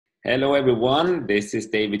Hello, everyone. This is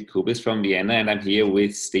David Kubis from Vienna, and I'm here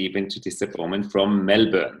with Stephen Bowman from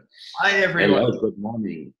Melbourne. Hi, everyone. Hello, good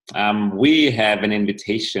morning. We have an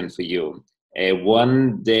invitation for you, a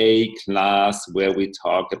one-day class where we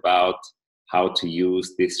talk about how to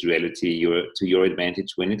use this reality to your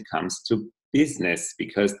advantage when it comes to business,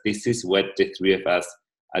 because this is what the three of us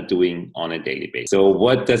are doing on a daily basis. So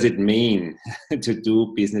what does it mean to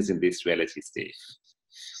do business in this reality, Steve?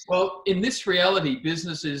 Well, in this reality,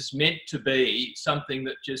 business is meant to be something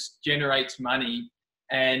that just generates money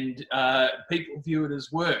and people view it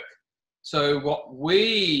as work. So what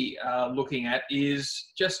we are looking at is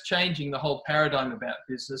just changing the whole paradigm about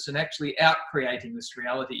business and actually out-creating this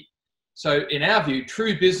reality. So in our view,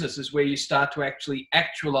 true business is where you start to actually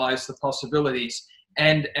actualize the possibilities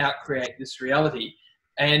and out-create this reality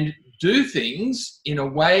and do things in a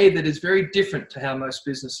way that is very different to how most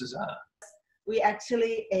businesses are. We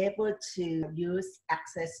actually able to use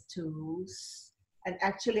access tools and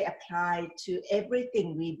actually apply to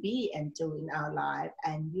everything we be and do in our life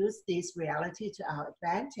and use this reality to our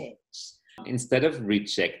advantage. Instead of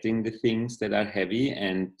rejecting the things that are heavy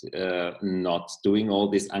and not doing all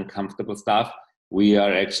this uncomfortable stuff, we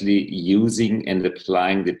are actually using and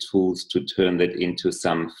applying the tools to turn that into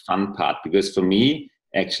some fun part. Because for me,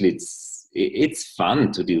 actually, it's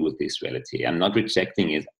fun to deal with this reality. I'm not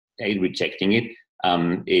rejecting it. It's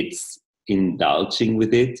indulging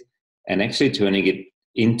with it and actually turning it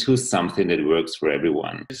into something that works for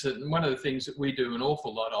everyone. One of the things that we do an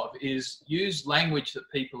awful lot of is use language that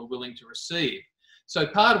people are willing to receive. So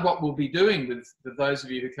part of what we'll be doing with those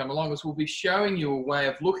of you who come along is we'll be showing you a way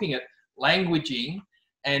of looking at languaging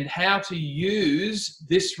and how to use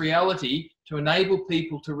this reality to enable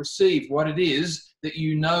people to receive what it is that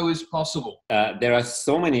you know is possible. There are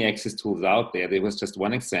so many access tools out there. There was just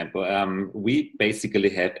one example. We basically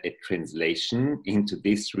have a translation into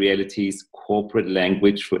this reality's corporate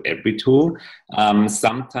language for every tool.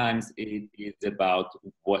 Sometimes it is about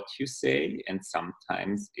what you say, and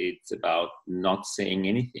sometimes it's about not saying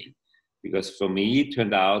anything. Because for me, it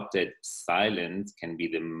turned out that silence can be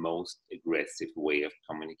the most aggressive way of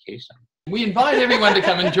communication. We invite everyone to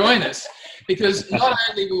come and join us, because not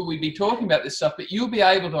only will we be talking about this stuff, but you'll be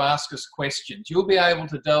able to ask us questions. You'll be able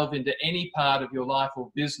to delve into any part of your life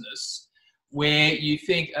or business where you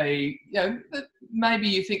think maybe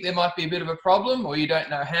you think there might be a bit of a problem or you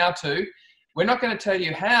don't know how to. We're not going to tell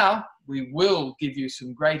you how. We will give you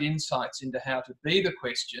some great insights into how to be the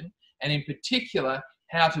question, and in particular,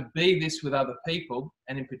 how to be this with other people,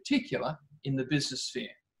 and in particular, in the business sphere.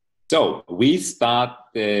 So we start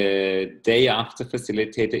the day after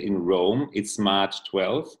Facilitator in Rome. It's March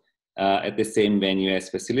 12th at the same venue as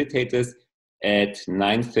Facilitators at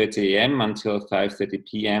 9:30 a.m. until 5:30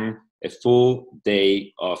 p.m. A full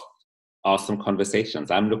day of awesome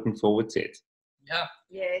conversations. I'm looking forward to it. Yeah.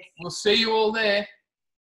 Yes. We'll see you all there.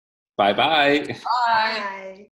 Bye-bye. Bye. Bye.